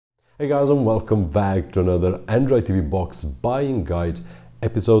Hey guys, and welcome back to another Android TV box buying guide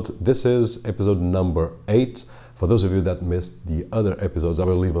episode. This is episode number 8. For those of you that missed the other episodes, I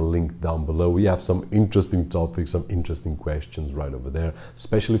will leave a link down below. We have some interesting topics, some interesting questions right over there,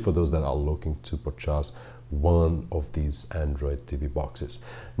 especially for those that are looking to purchase one of these Android TV boxes.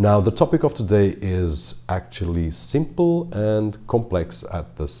 Now, the topic of today is actually simple and complex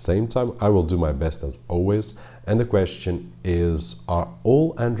at the same time. I will do my best as always. And the question is, are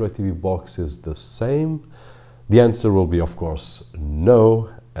all Android TV boxes the same? The answer will be, of course, no.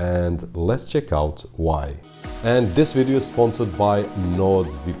 And let's check out why. And this video is sponsored by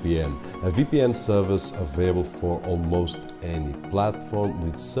NordVPN, a VPN service available for almost any platform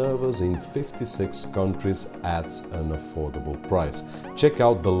with servers in 56 countries at an affordable price. Check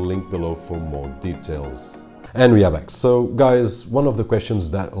out the link below for more details. And we are back. So guys, one of the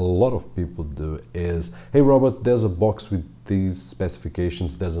questions that a lot of people do is, hey Robert, there's a box with these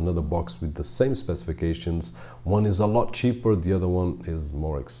specifications, there's another box with the same specifications. One is a lot cheaper, the other one is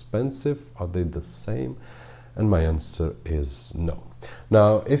more expensive. Are they the same? And my answer is no.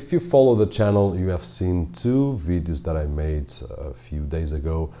 Now, if you follow the channel, you have seen two videos that I made a few days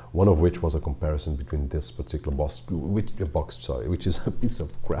ago, one of which was a comparison between this particular box, which is a piece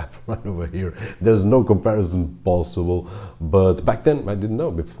of crap right over here. There's no comparison possible, but back then I didn't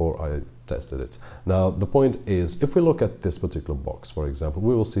know before I tested it. Now, the point is, if we look at this particular box, for example,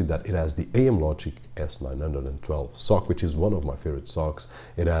 we will see that it has the Amlogic S912 SoC, which is one of my favorite SoCs.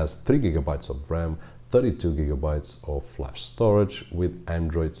 It has 3 GB of RAM, 32 GB of flash storage with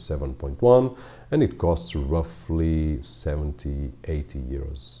Android 7.1, and it costs roughly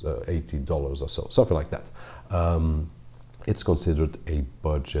 $80 or so, something like that. It's considered a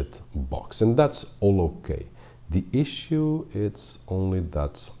budget box, and that's all okay. The issue is only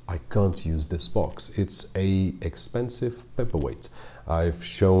that I can't use this box. It's a expensive paperweight. I've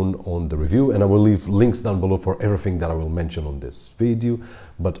shown on the review, and I will leave links down below for everything that I will mention on this video.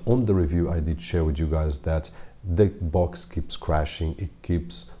 But on the review, I did share with you guys that the box keeps crashing, it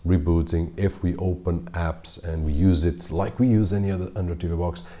keeps rebooting. If we open apps and we use it like we use any other Android TV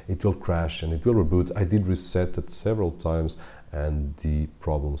box, it will crash and it will reboot. I did reset it several times and the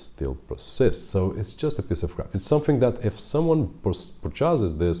problem still persists. So it's just a piece of crap. It's something that if someone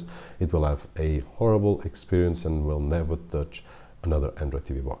purchases this, it will have a horrible experience and will never touch another Android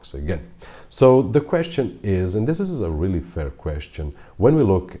TV box again. So the question is, and this is a really fair question, when we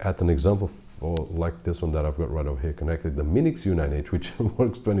look at an example for like this one that I've got right over here connected, the Minix U9H, which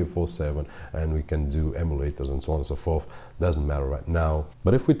works 24/7, and we can do emulators and so on and so forth, doesn't matter right now.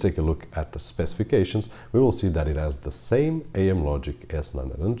 But if we take a look at the specifications, we will see that it has the same Amlogic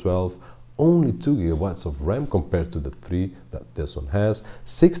S912, only 2 GB of RAM compared to the 3 that this one has,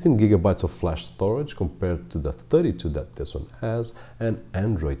 16 GB of flash storage compared to the 32 that this one has, and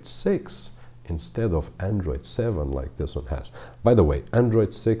Android 6 instead of Android 7 like this one has. By the way,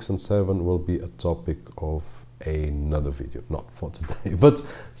 Android 6 and 7 will be a topic of another video, not for today. But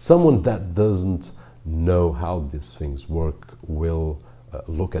someone that doesn't know how these things work will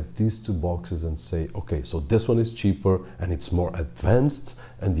look at these two boxes and say, okay, so this one is cheaper and it's more advanced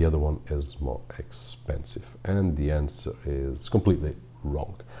and the other one is more expensive. And the answer is completely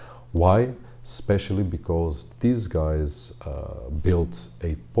wrong. Why? Especially because these guys built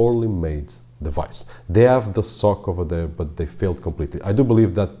a poorly made device. They have the SoC over there, but they failed completely. I do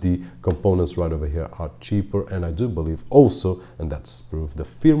believe that the components right over here are cheaper, and I do believe also, and that's proof, the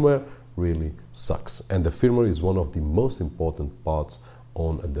firmware really sucks. And the firmware is one of the most important parts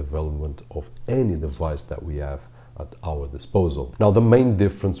on a development of any device that we have at our disposal. Now, the main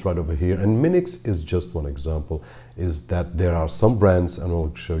difference right over here, and Minix is just one example, is that there are some brands, and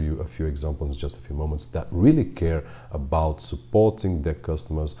I'll show you a few examples in just a few moments, that really care about supporting their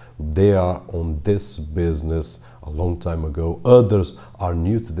customers. They are on this business a long time ago. Others are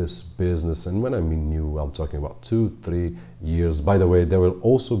new to this business, and when I mean new, I'm talking about 2-3 years. By the way, there will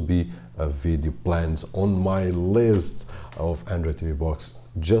also be a video planned on my list of Android TV box,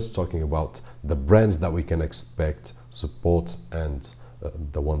 just talking about the brands that we can expect support and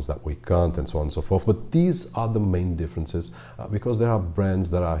the ones that we can't, and so on and so forth. But these are the main differences because there are brands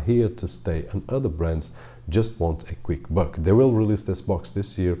that are here to stay and other brands just want a quick buck. They will release this box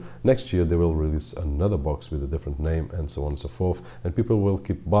this year, next year they will release another box with a different name, and so on and so forth, and people will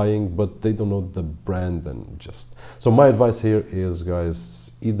keep buying, but they don't know the brand. And just so my advice here is,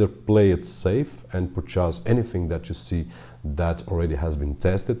 guys, either play it safe and purchase anything that you see that already has been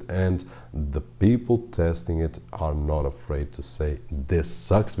tested, and the people testing it are not afraid to say this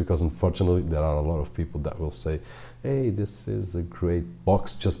sucks, because unfortunately there are a lot of people that will say hey, this is a great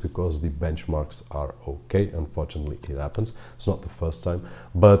box just because the benchmarks are okay. Unfortunately, it happens. It's not the first time,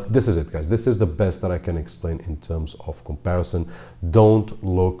 but this is it, guys. This is the best that I can explain in terms of comparison. Don't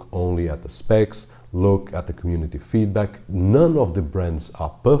look only at the specs, look at the community feedback. None of the brands are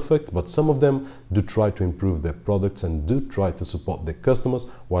perfect, but some of them do try to improve their products and do try to support their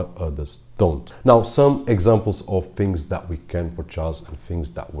customers, while others don't. Now, some examples of things that we can purchase and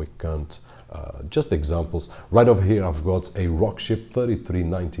things that we can't. Just examples. Right over here, I've got a Rockchip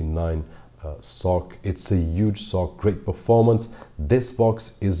 3399 sock. It's a huge sock, great performance. This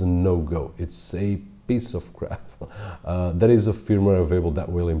box is a no-go. It's a piece of crap. There is a firmware available that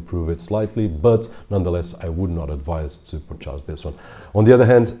will improve it slightly, but nonetheless, I would not advise to purchase this one. On the other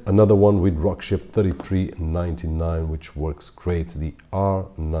hand, another one with Rockchip 3399, which works great, the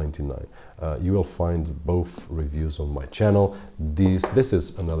R99. You will find both reviews on my channel. This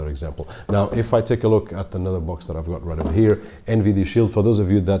is another example. Now, if I take a look at another box that I've got right over here, NVIDIA Shield, for those of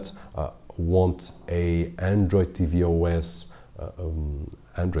you that want a Android TV OS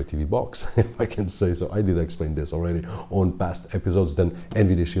Android TV box, if I can say so. I did explain this already on past episodes. Then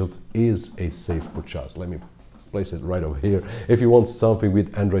NVIDIA Shield is a safe purchase. Let me place it right over here. If you want something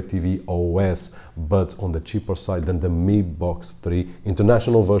with Android TV OS, but on the cheaper side than the Mi Box 3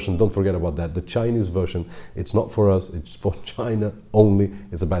 international version, don't forget about that. The Chinese version, it's not for us, it's for China only.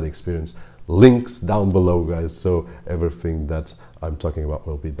 It's a bad experience. Links down below, guys, so everything that I'm talking about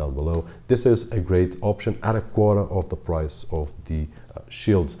will be down below. This is a great option at a quarter of the price of the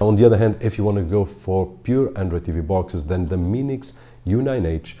Shield. On the other hand, if you want to go for pure Android TV boxes, then the Minix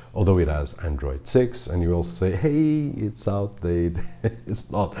U9H, although it has Android 6, and you will say, hey, it's outdated.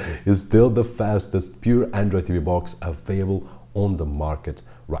 It's not. It's still the fastest pure Android TV box available on the market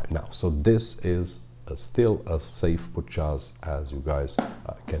right now. So this is still a safe purchase, as you guys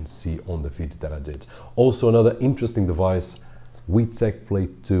can see on the video that I did. Also, another interesting device, WeTech Play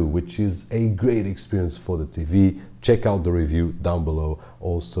 2, which is a great experience for the TV. Check out the review down below.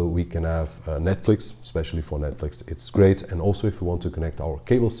 Also, we can have Netflix, especially for Netflix, it's great. And also, if we want to connect our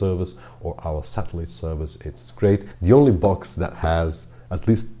cable service or our satellite service, it's great. The only box that has, at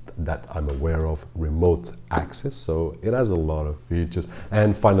least that I'm aware of, remote access, so it has a lot of features.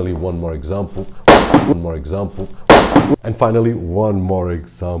 And finally, one more example,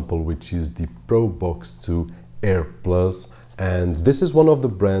 which is the ProBox 2 Air Plus. And this is one of the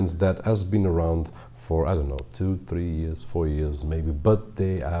brands that has been around for, I don't know, 2, 3 years, 4 years maybe, but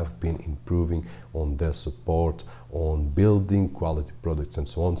they have been improving on their support, on building quality products and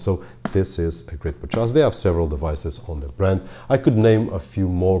so on. So this is a great purchase. They have several devices on their brand. I could name a few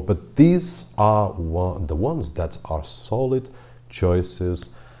more, but these are the ones that are solid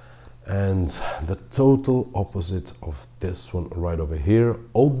choices. And the total opposite of this one right over here,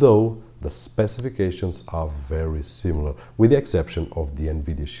 although the specifications are very similar, with the exception of the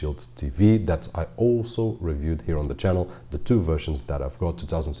NVIDIA Shield TV that I also reviewed here on the channel, the two versions that I've got,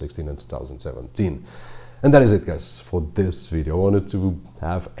 2016 and 2017. And that is it, guys, for this video. I wanted to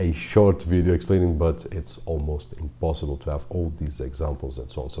have a short video explaining, but it's almost impossible to have all these examples and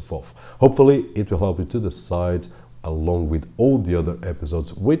so on and so forth. Hopefully it will help you to decide, along with all the other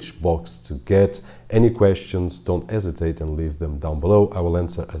episodes, which box to get. Any questions, don't hesitate and leave them down below. I will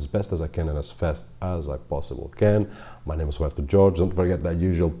answer as best as I can and as fast as I possibly can. My name is Huerto George. Don't forget that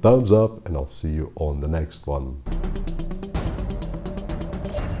usual thumbs up, and I'll see you on the next one.